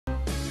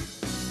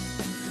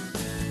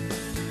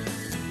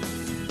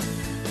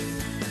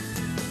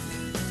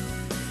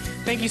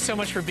Thank you so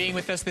much for being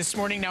with us this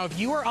morning. Now, if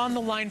you are on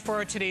the line for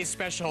our today's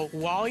special,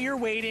 while you're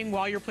waiting,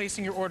 while you're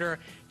placing your order,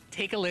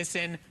 take a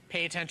listen,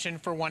 pay attention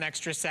for one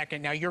extra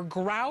second. Now, your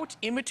grout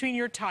in between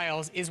your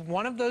tiles is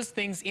one of those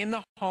things in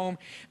the home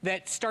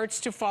that starts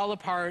to fall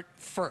apart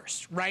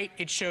first, right?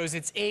 It shows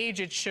its age,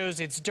 it shows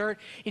its dirt,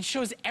 it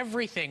shows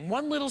everything.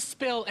 One little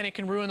spill and it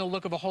can ruin the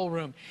look of a whole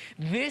room.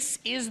 This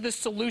is the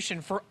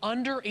solution. For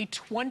under a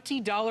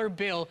 $20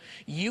 bill,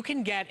 you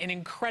can get an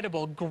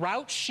incredible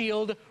Grout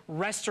Sheild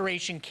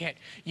restoration kit.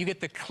 You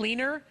get the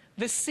cleaner,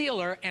 the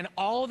sealer, and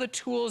all the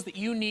tools that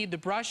you need, the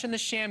brush and the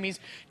chamois,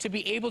 to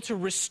be able to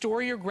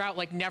restore your grout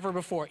like never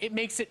before. It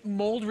makes it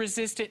mold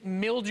resistant,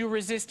 mildew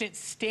resistant,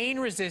 stain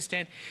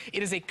resistant.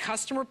 It is a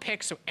customer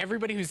pick, so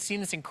everybody who's seen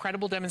this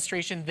incredible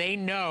demonstration, they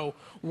know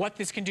what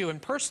this can do.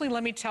 And personally,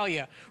 let me tell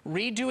you,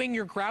 redoing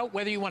your grout,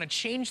 whether you want to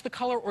change the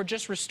color or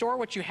just restore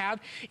what you have,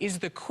 is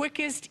the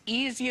quickest,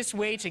 easiest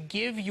way to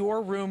give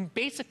your room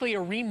basically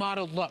a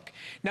remodeled look.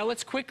 Now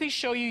let's quickly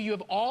show you, you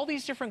have all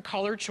these different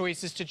color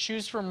choices to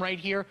choose from right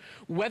here.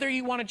 Whether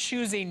you want to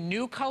choose a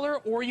new color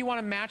or you want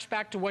to match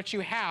back to what you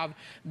have,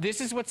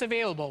 this is what's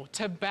available.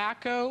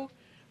 Tobacco,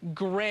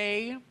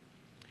 gray,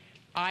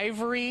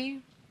 ivory,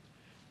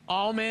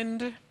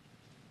 almond,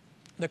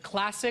 the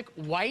classic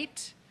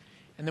white,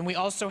 and then we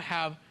also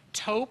have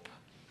taupe,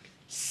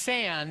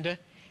 sand,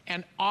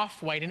 and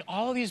off-white. And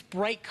all of these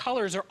bright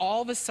colors are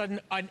all of a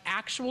sudden an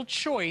actual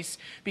choice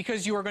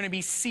because you are going to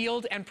be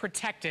sealed and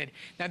protected.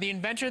 Now, the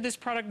inventor of this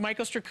product,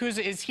 Michael Stracuza,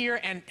 is here,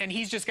 and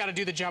he's just got to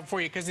do the job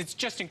for you because it's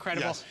just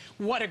incredible. Yes.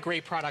 What a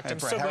great product. Hey, I'm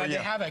Brett, so glad to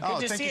have it. Good to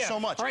see you. Thank you so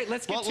much. All right,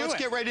 let's get to it. Let's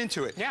get right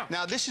into it. Yeah.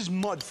 Now, this is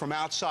mud from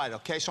outside,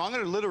 okay? So I'm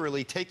going to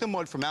literally take the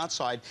mud from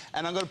outside,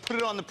 and I'm going to put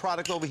it on the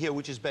product over here,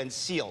 which has been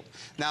sealed.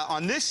 Now,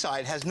 on this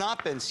side, has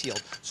not been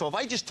sealed. So if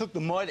I just took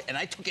the mud, and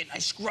I took it, and I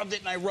scrubbed it,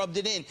 and I rubbed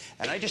it in,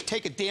 and I just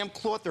take a damp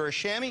cloth or a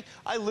chamois,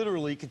 I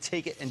literally could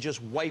take it and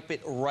just wipe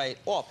it right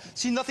off.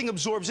 See, nothing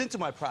absorbs into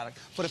my product.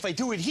 But if I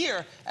do it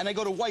here and I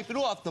go to wipe it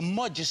off, the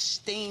mud just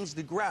stains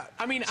the grout.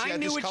 I mean, I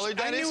knew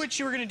what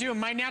you were going to do, and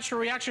my natural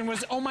reaction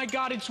was, oh my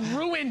God, it's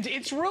ruined.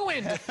 It's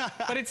ruined.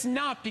 But it's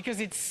not, because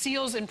it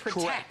seals and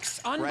protects.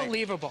 Correct.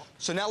 Unbelievable. Right.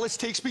 So now let's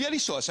take spaghetti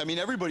sauce. I mean,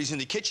 everybody's in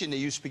the kitchen. They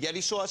use spaghetti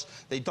sauce.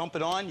 They dump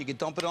it on. You can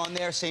dump it on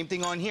there. Same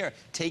thing on here.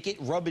 Take it,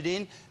 rub it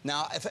in.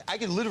 Now, if I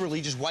could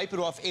literally just wipe it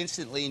off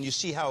instantly, and you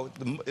see how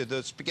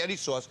the spaghetti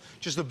sauce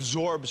just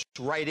absorbs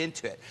right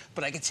into it.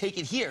 But I can take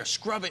it here,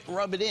 scrub it,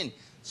 rub it in.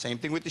 Same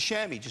thing with the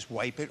chamois, just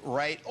wipe it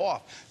right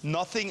off.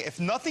 If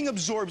nothing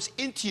absorbs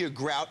into your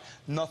grout,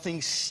 nothing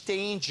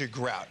stains your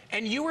grout.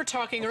 And you were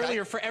talking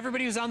earlier, for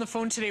everybody who's on the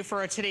phone today for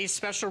our today's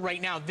special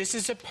right now, this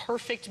is a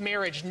perfect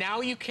marriage.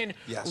 Now you can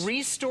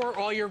restore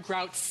all your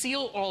grout,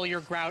 seal all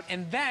your grout,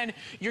 and then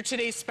your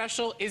today's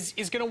special is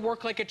going to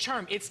work like a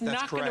charm. It's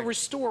not going to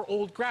restore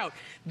old grout.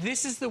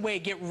 This is the way.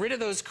 Get rid of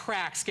those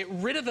cracks, get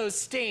rid of those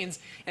stains,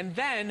 and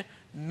then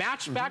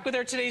match back with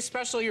our today's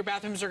special. Your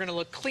bathrooms are going to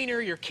look cleaner.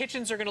 Your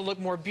kitchens are going to look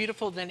more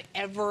beautiful than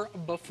ever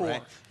before.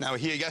 Right. Now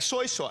here you got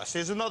soy sauce.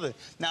 Here's another.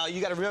 Now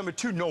you got to remember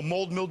too, no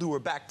mold, mildew, or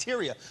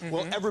bacteria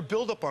will ever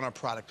build up on our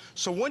product.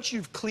 So once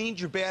you've cleaned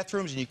your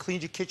bathrooms and you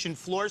cleaned your kitchen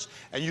floors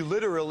and you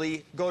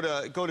literally go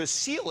to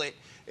seal it,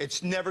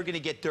 it's never going to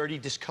get dirty,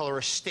 discolor,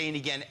 or stain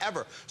again,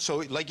 ever. So,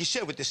 like you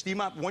said, with the steam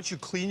mop, once you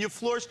clean your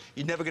floors,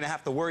 you're never going to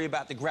have to worry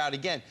about the grout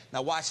again.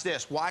 Now, watch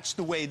this. Watch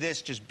the way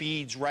this just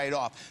beads right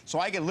off. So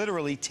I can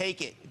literally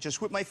take it just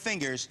with my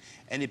fingers,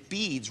 and it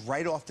beads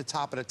right off the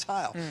top of the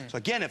tile. So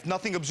again, if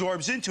nothing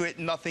absorbs into it,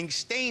 nothing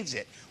stains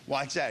it.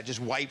 Watch that. It just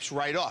wipes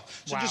right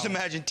off. So just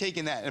imagine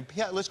taking that. And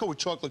let's go with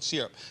chocolate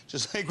syrup,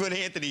 just like what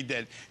Anthony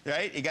did,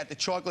 right? You got the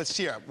chocolate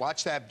syrup.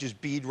 Watch that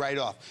just bead right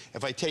off.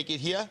 If I take it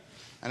here,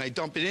 and I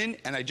dump it in,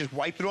 and I just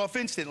wipe it off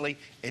instantly,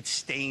 it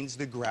stains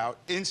the grout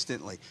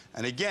instantly.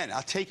 And again,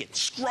 I'll take it,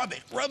 scrub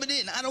it, rub it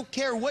in. I don't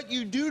care what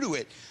you do to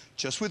it.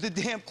 Just with a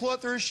damp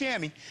cloth or a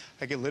chamois,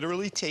 I can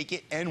literally take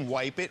it and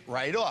wipe it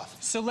right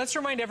off. So let's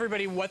remind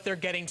everybody what they're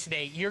getting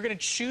today. You're going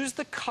to choose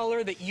the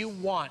color that you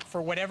want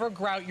for whatever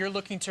grout you're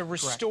looking to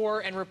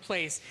restore and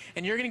replace.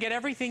 And you're going to get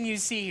everything you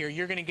see here.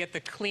 You're going to get the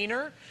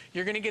cleaner,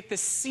 you're going to get the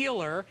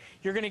sealer,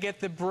 you're going to get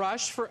the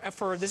brush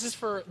for this is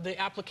for the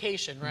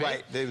application,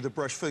 right? Right. The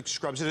brush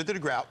scrubs it into the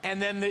grout.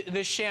 And then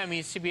the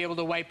chamois to be able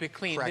to wipe it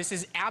clean. This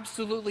is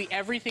absolutely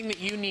everything that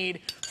you need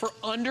for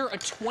under a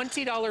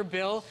 $20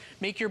 bill.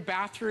 Make your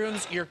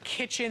bathrooms, your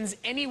kitchens,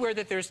 anywhere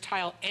that there's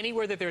tile,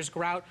 anywhere that there's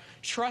grout.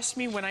 Trust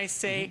me when I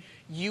say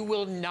you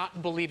will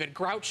not believe it.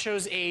 Grout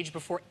shows age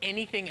before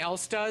anything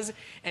else does.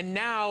 And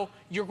now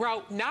your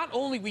grout, not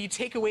only will you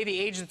take away the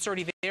age that's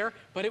already there,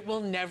 but it will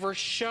never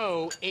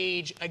show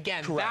age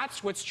again.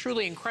 That's what's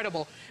truly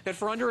incredible, that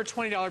for under a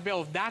 $20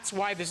 bill, that's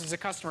why this is a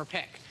customer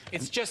pick.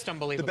 It's just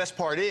unbelievable. The best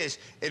part is,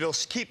 it'll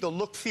keep the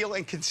look, feel,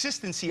 and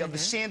consistency of the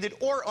sanded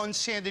or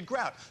unsanded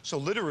grout. So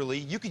literally,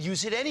 you could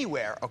use it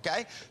anywhere,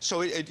 okay?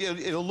 So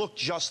it'll look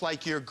just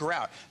like your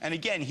grout. And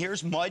again,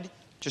 here's mud.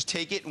 Just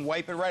take it and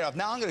wipe it right off.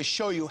 Now I'm going to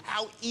show you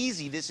how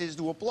easy this is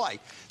to apply.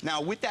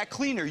 Now with that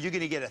cleaner, you're going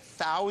to get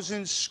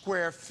 1,000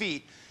 square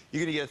feet.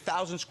 you're gonna get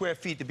 1,000 square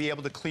feet to be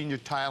able to clean your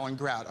tile and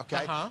grout,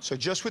 okay? So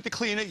just with the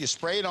cleaner, you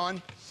spray it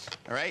on,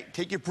 all right?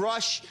 Take your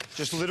brush,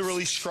 just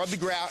literally scrub the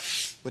grout.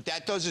 What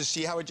that does is,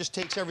 see how it just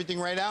takes everything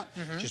right out?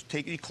 Just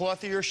take your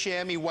cloth or your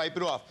chamois, wipe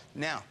it off.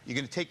 Now, you're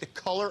gonna take the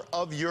color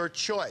of your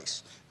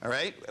choice, all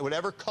right?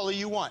 Whatever color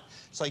you want.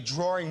 It's like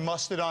drawing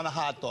mustard on a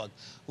hot dog.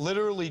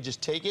 Literally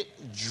just take it,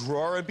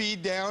 draw a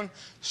bead down,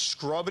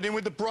 scrub it in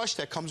with the brush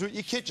that comes with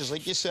your kit, just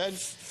like you said.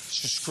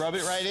 Just scrub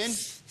it right in.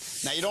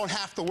 Now, you don't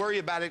have to worry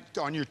about it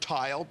on your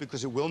tile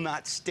because it will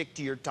not stick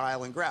to your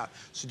tile and grout.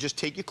 So just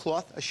take your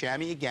cloth, a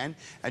chamois again,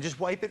 and just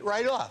wipe it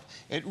right off.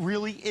 It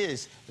really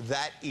is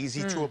that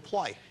easy to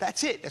apply.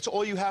 That's it. That's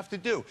all you have to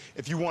do.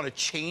 If you want to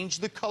change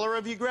the color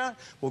of your grout,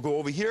 we'll go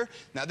over here.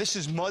 Now, this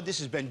is mud. This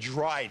has been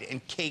dried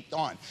and caked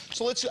on.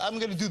 So I'm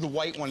going to do the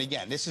white one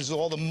again. This is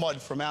all the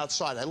mud from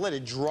outside. I let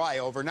it dry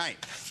overnight.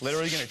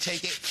 Literally going to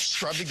take it,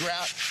 scrub the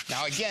grout.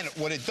 Now, again,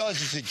 what it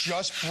does is it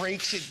just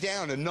breaks it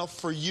down enough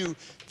for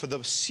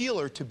the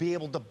sealer to be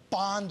able to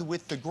bond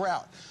with the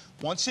grout.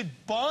 Once it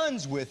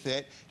bonds with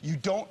it, you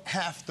don't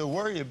have to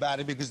worry about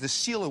it because the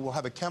sealer will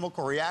have a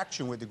chemical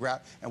reaction with the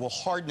grout and will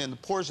harden in the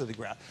pores of the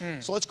grout.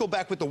 So let's go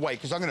back with the white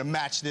because I'm going to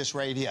match this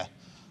right here.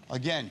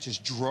 Again,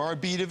 just draw a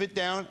bead of it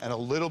down and a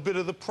little bit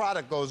of the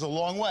product goes a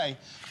long way.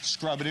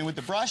 Scrub it in with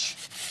the brush.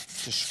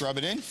 Just scrub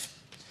it in.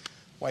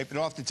 Wipe it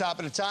off the top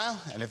of the tile,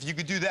 and if you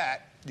could do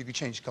that, you could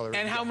change the color.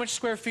 And how much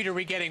square feet are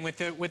we getting with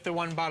the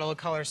one bottle of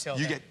Color Seal?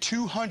 You get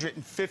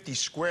 250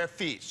 square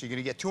feet. So you're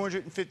going to get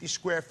 250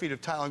 square feet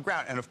of tile and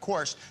grout. And of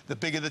course, the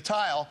bigger the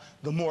tile,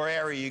 the more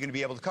area you're going to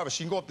be able to cover.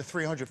 So you can go up to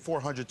 300,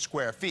 400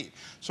 square feet.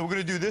 So we're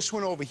going to do this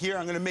one over here.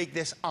 I'm going to make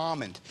this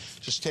almond.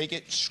 Just take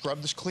it,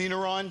 scrub this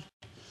cleaner on,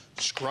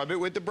 scrub it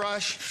with the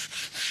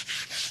brush.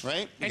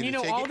 Right? And you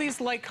know, all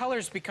these light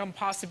colors become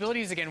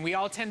possibilities again. We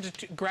all tend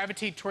to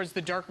gravitate towards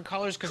the darker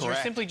colors because you're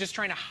simply just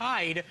trying to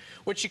hide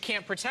what you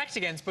can't protect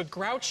against. But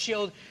Grout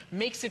Sheild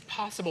makes it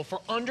possible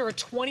for under a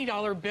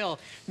 $20 bill.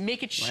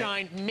 Make it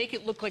shine, make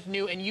it look like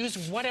new, and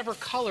use whatever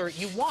color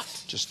you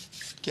want. Just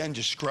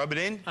scrub it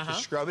in,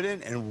 just scrub it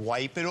in, and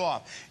wipe it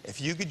off. If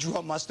you could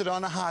draw mustard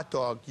on a hot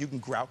dog, you can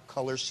grout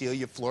color seal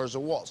your floors or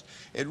walls.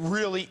 It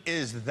really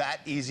is that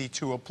easy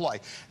to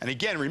apply. And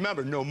again,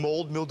 remember, no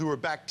mold, mildew, or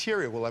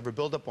bacteria will ever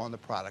build up on the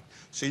product.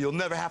 So you'll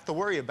never have to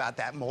worry about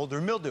that mold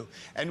or mildew.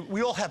 And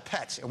we all have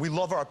pets, and we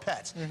love our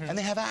pets, and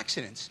they have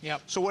accidents.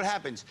 So what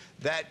happens?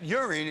 That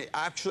urine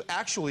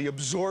actually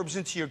absorbs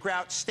into your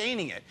grout,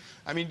 staining it.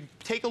 I mean,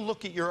 take a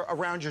look at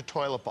around your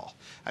toilet bowl.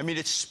 I mean,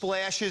 it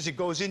splashes, it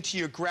goes into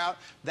your grout.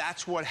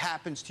 That's what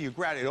happens to your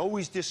grout. It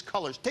always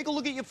discolors. Take a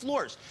look at your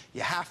floors.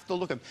 You have to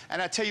look at them.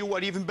 And I tell you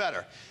what, even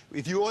better.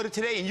 If you order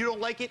today and you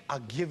don't like it, I'll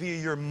give you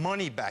your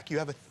money back. You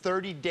have a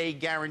 30-day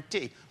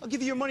guarantee. I'll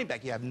give you your money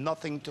back. You have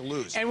nothing to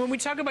lose. And when we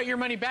talk about your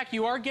money back,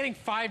 you are getting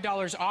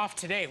 $5 off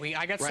today.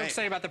 I got so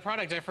excited about the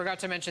product, I forgot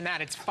to mention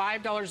that. It's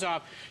 $5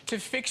 off to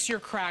fix your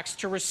cracks,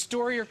 to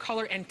restore your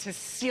color, and to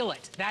seal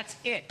it. That's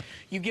it.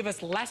 You give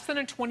us less than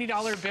a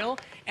 $20 bill,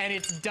 and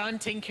it's done,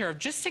 taken care of.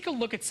 Just take a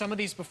look at some of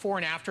these before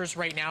and afters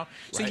right now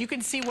so you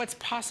can see what's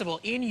possible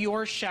in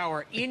your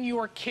shower, in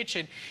your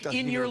kitchen,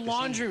 in your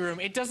laundry room.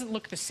 It doesn't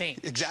look the same.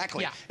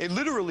 Exactly. It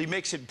literally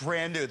makes it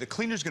brand new. The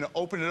cleaner's going to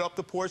open it up,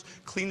 the pores,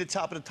 clean the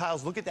top of the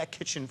tiles. Look at that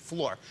kitchen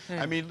floor.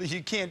 I mean,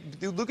 you can't...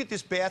 Look at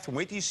this bathroom.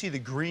 Wait till you see the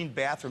green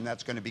bathroom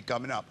that's going to be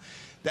coming up.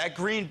 That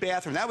green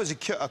bathroom, that was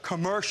a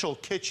commercial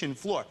kitchen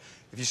floor.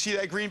 If you see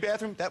that green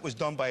bathroom, that was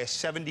done by a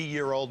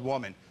 70-year-old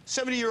woman.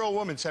 70-year-old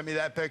woman sent me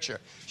that picture.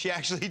 She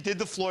actually did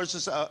the floors,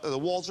 the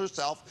walls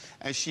herself,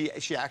 and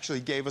she actually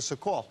gave us a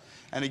call.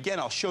 And again,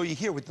 I'll show you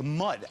here with the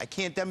mud. I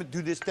can't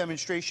do this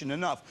demonstration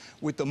enough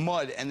with the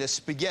mud and the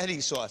spaghetti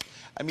sauce.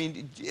 I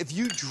mean, if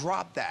you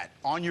drop that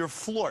on your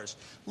floors,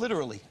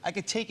 literally, I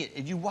could take it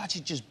and you watch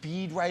it just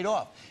bead right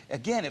off.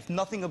 Again, if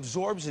nothing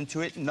absorbs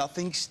into it,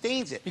 nothing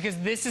stains it. Because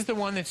this is the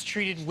one that's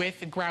treated with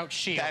Grout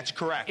Sheild. That's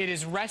correct. It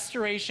is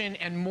restoration,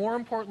 and more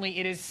importantly,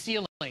 it is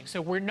sealing.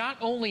 So we're not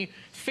only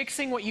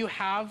fixing what you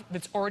have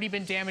that's already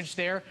been damaged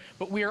there,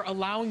 but we are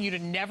allowing you to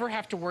never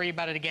have to worry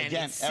about it again.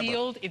 It's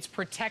sealed, it's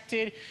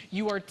protected,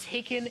 you are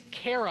taken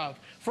care of.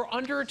 For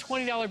under a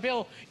 $20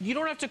 bill, you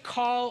don't have to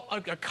call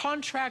a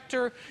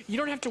contractor, you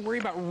don't have to worry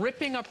about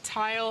ripping up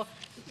tile.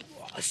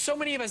 So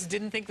many of us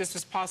didn't think this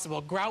was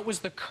possible. Grout was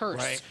the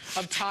curse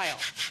of tile,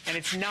 and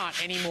it's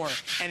not anymore.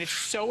 And it's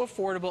so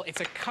affordable. It's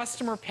a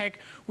customer pick.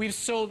 We've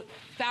sold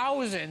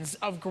thousands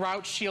of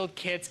Grout Sheild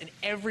kits, and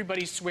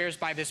everybody swears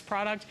by this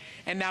product.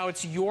 And now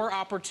it's your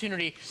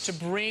opportunity to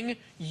bring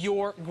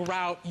your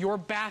grout, your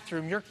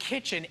bathroom, your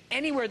kitchen,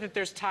 anywhere that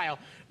there's tile,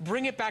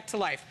 bring it back to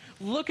life.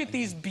 Look at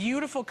these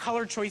beautiful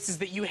color choices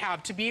that you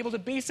have to be able to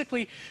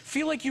basically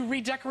feel like you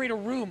redecorate a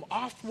room.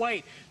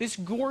 Off-white, this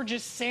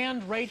gorgeous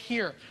sand right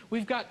here.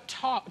 We've got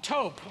taupe.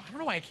 I don't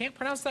know why I can't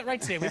pronounce that right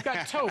today. We've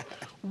got taupe,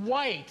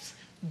 white,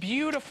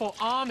 beautiful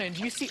almond.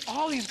 You see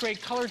all these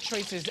great color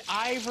choices,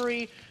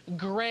 ivory,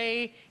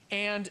 gray,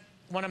 and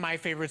one of my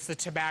favorites, the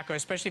tobacco,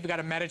 especially if you've got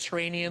a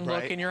Mediterranean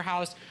look in your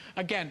house.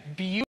 Again,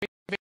 beautiful.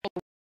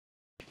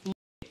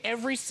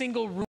 Every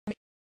single room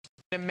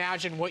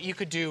imagine what you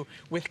could do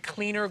with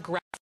cleaner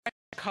grass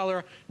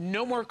color,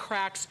 no more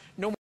cracks,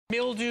 no more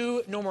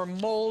mildew, no more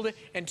mold,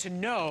 and to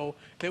know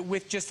that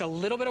with just a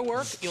little bit of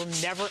work, you'll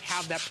never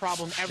have that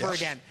problem ever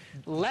again.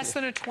 Less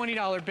than a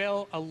 $20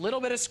 bill, a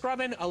little bit of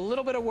scrubbing, a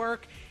little bit of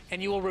work,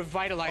 and you will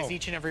revitalize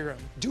each and every room.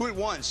 Do it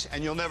once,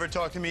 and you'll never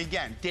talk to me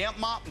again. Damp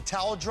mop and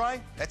towel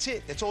dry, that's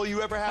it. That's all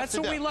you ever have to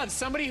do. That's what we love.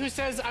 Somebody who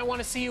says, I want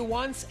to see you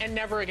once and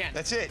never again.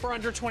 That's it. For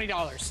under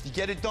 $20. You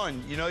get it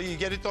done. You know, you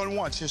get it done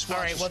once. Just watch.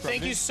 All right, well,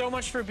 thank you so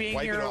much for being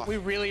here. We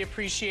really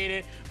appreciate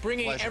it.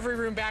 Bringing every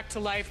room back to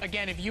life.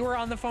 Again, if you are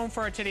on the phone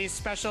for our today's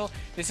special,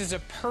 this is a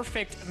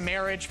perfect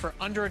marriage for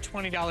under a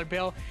 $20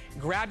 bill.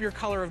 Grab your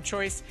color of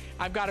choice.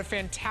 I've got a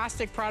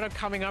fantastic product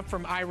coming up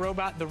from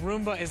iRobot. The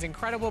Roomba is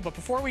incredible. But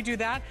before we do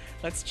that,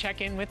 let's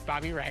check in with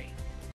Bobby Ray.